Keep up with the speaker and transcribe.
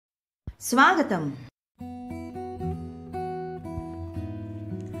స్వాగతం.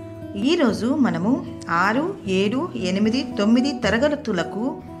 ఈరోజు మనము 6, 7, 8, 9 తరగతులకు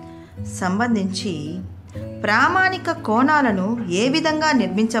సంబంధించి ప్రామాణిక కోణాలను ఏ విధంగా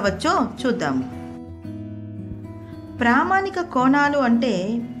నిర్మించవచ్చో చూద్దాము. ప్రామాణిక కోణాలు అంటే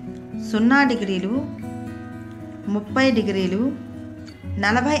 0 డిగ్రీలు, 30 డిగ్రీలు,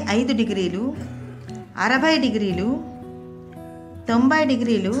 45 డిగ్రీలు, 60 డిగ్రీలు, 90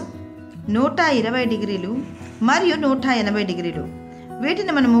 డిగ్రీలు, 120 డిగ్రీలు మరియు 180 డిగ్రీలు.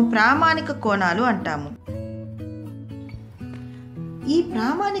 వీటిని మనము ప్రామాణిక కోణాలు అంటాము. ఈ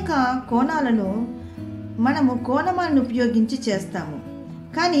ప్రామాణిక కోణాలను మనము కోణమాన్ని ఉపయోగించి చేస్తాము.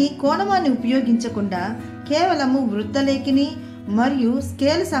 కానీ కోణమాన్ని ఉపయోగించకుండా కేవలము వృత్తలేఖిని మరియు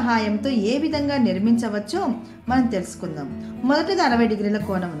స్కేల్ సహాయంతో ఏ విధంగా నిర్మించవచ్చో మనం తెలుసుకుందాం. మొదటగా 60 డిగ్రీల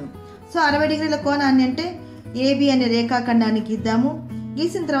కోణమును. 60 డిగ్రీల కోణాన్ని అంటే ఏబి అనే రేఖాఖండాన్ని గీద్దాము.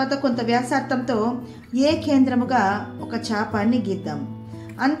 గీసిన తర్వాత కొంత వ్యాసార్థంతో ఏ కేంద్రముగా ఒక చాపాన్ని గీద్దాం.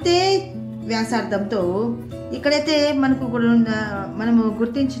 అంతే వ్యాసార్థంతో ఇక్కడైతే మనము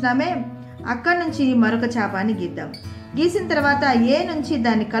గుర్తించినామే అక్కడి నుంచి మరొక చాపాన్ని గీద్దాం. గీసిన తర్వాత ఏ నుంచి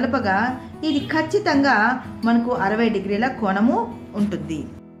దాన్ని కలపగా ఇది ఖచ్చితంగా మనకు 60 డిగ్రీల కోణము ఉంటుంది.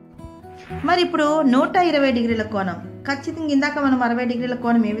 మరి ఇప్పుడు 120 డిగ్రీల కోణం ఖచ్చితంగా ఇందాక మనం 60 డిగ్రీల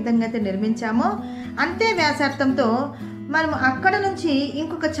కోణం ఏ విధంగా అయితే నిర్మించామో అంతే వ్యాసార్థంతో మనం అక్కడ నుంచి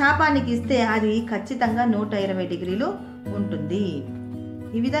ఇంకొక చాపాన్ని గీస్తే అది ఖచ్చితంగా 120 డిగ్రీలు ఉంటుంది.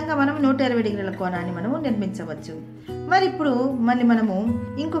 ఈ విధంగా మనం 120 డిగ్రీల కోణాన్ని మనము నిర్మించవచ్చు. మరి ఇప్పుడు మనము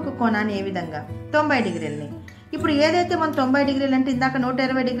ఇంకొక కోణాన్ని ఏ విధంగా 90 డిగ్రీలని ఇప్పుడు ఏదైతే మనం 90 డిగ్రీలు అంటే ఇందాక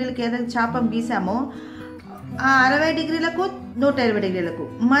 120 డిగ్రీలకు ఏదైతే చాపం గీసామో ఆ 60 డిగ్రీలకు 120 డిగ్రీలకు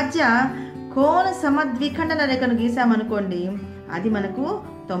మధ్య కోణ సమద్విఖండన రేఖను గీసామనుకోండి, అది మనకు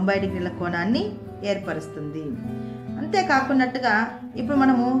 90 డిగ్రీల కోణాన్ని ఏర్పరుస్తుంది. అంతేకాకున్నట్టుగా ఇప్పుడు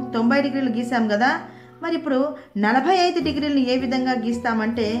మనము 90 డిగ్రీలు గీసాం కదా, మరి ఇప్పుడు 45 డిగ్రీలను ఏ విధంగా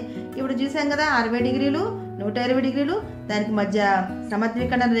గీస్తామంటే ఇప్పుడు చూసాం కదా 60 డిగ్రీలు 120 డిగ్రీలు దానికి మధ్య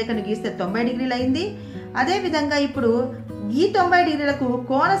సమద్విఖండన రేఖను గీస్తే 90 డిగ్రీలు అయింది. అదేవిధంగా ఇప్పుడు ఈ 90 డిగ్రీలకు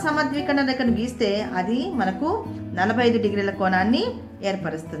కోణ సమద్విఖండన రేఖను గీస్తే అది మనకు 45 డిగ్రీల కోణాన్ని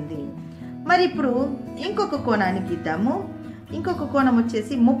ఏర్పరుస్తుంది. మరి ఇప్పుడు ఇంకొక కోణాన్ని గీద్దాము. ఇంకొక కోణం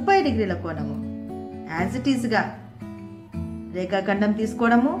వచ్చేసి 30 డిగ్రీల కోణము. యాజ్ ఇట్ ఈజ్గా రేఖాఖండం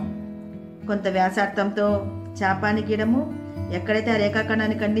తీసుకోవడము, కొంత వ్యాసార్థంతో చాపాన్ని గీయడము, ఎక్కడైతే ఆ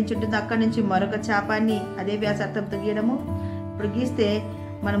రేఖాఖండాన్ని ఖండించుంటుందో అక్కడి నుంచి మరొక చాపాన్ని అదే వ్యాసార్థంతో గీయడము. ఇప్పుడు గీస్తే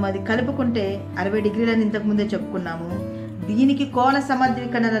మనం అది కలుపుకుంటే 60 డిగ్రీలని ఇంతకుముందే చెప్పుకున్నాము. దీనికి కోణ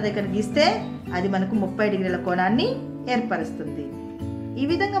సమద్విఖండన రేఖను గీస్తే అది మనకు 30 డిగ్రీల కోణాన్ని ఏర్పరుస్తుంది. ఈ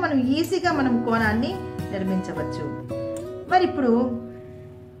విధంగా మనం ఈజీగా మనం కోణాన్ని నిర్మించవచ్చు. మరి ఇప్పుడు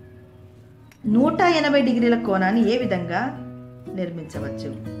 180 డిగ్రీల కోణాన్ని ఏ విధంగా నిర్మించవచ్చు?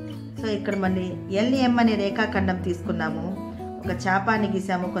 సో ఇక్కడ మళ్ళీ ఎల్ఎం అనే రేఖాఖండం తీసుకున్నాము, ఒక చాపాన్ని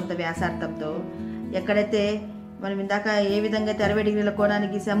గీసాము కొంత వ్యాసార్థంతో. ఎక్కడైతే మనం ఇందాక ఏ విధంగా అయితే 60 డిగ్రీల కోణాన్ని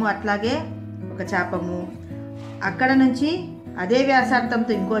గీసామో అట్లాగే ఒక చాపము, అక్కడ నుంచి అదే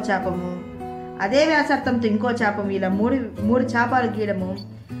వ్యాసార్థంతో ఇంకో చాపము, అదే వ్యాసార్థంతో ఇంకో చాపము, ఇలా మూడు చాపాలు గీయడము.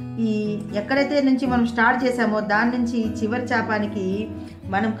 ఈ ఎక్కడైతే నుంచి మనం స్టార్ట్ చేసామో దాని నుంచి చివరి చాపానికి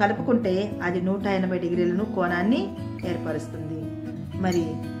మనం కలుపుకుంటే అది 180 డిగ్రీలను కోణాన్ని ఏర్పరుస్తుంది. మరి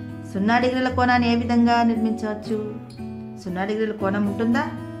 0 డిగ్రీల కోణాన్ని ఏ విధంగా నిర్మించవచ్చు? 0 డిగ్రీల కోణం ఉంటుందా?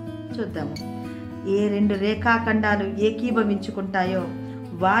 చూద్దాము. ఏ రెండు రేఖాఖండాలు ఏకీభవించుకుంటాయో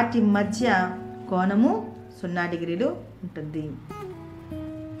వాటి మధ్య కోణము 0 డిగ్రీలు ఉంటుంది.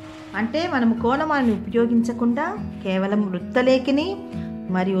 అంటే మనము కోణమాన్ని ఉపయోగించకుండా కేవలం వృత్తలేఖిని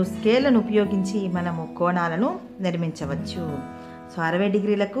మరియు స్కేళ్లను ఉపయోగించి మనము కోణాలను నిర్మించవచ్చు. సో 60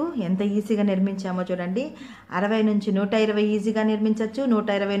 డిగ్రీలకు ఎంత ఈజీగా నిర్మించామో చూడండి. 60 నుంచి 120 ఈజీగా నిర్మించవచ్చు,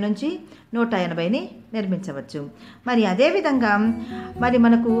 120 నుంచి 180ని నిర్మించవచ్చు. మరి అదేవిధంగా మరి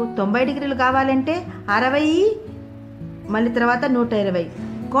మనకు 90 డిగ్రీలు కావాలంటే 60 మళ్ళీ తర్వాత 120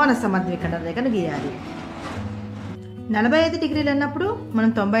 కోణ సమద్విఖండన రేఖను గీయాలి. 45 డిగ్రీలు అన్నప్పుడు మనం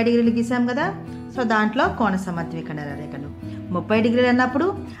 90 డిగ్రీలు గీసాం కదా, సో దాంట్లో కోణ సమద్విఖండన రేఖను. 30 డిగ్రీలు అన్నప్పుడు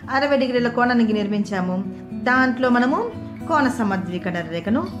 60 డిగ్రీల కోణానికి నిర్మించాము, దాంట్లో మనము కోణ సమద్విఖండన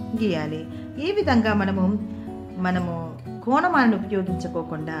రేఖను గీయాలి. ఈ విధంగా మనము కోణమాలను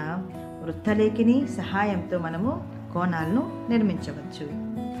ఉపయోగించుకోకుండా వృత్తలేఖిని సహాయంతో మనము కోణాలను నిర్మించవచ్చు.